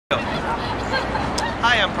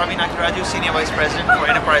Hi, I'm Praveen Akkiraju, Senior Vice President for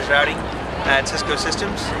Enterprise Routing at Cisco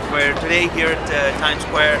Systems. We're today here at Times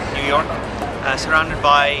Square, New York, surrounded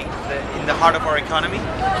by in the heart of our economy.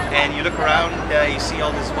 And you look around, you see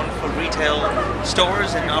all these wonderful retail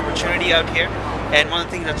stores and opportunity out here. And one of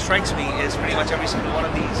the things that strikes me is pretty much every single one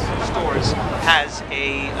of these stores has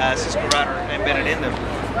a Cisco router embedded in them,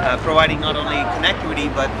 providing not only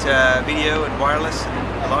connectivity but video and wireless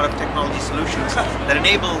and a lot of technology solutions that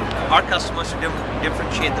enable our customers to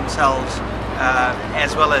differentiate themselves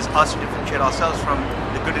as well as us to differentiate ourselves from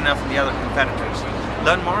the good enough and the other competitors.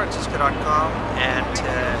 Learn more at cisco.com and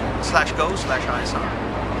 /go/ISR.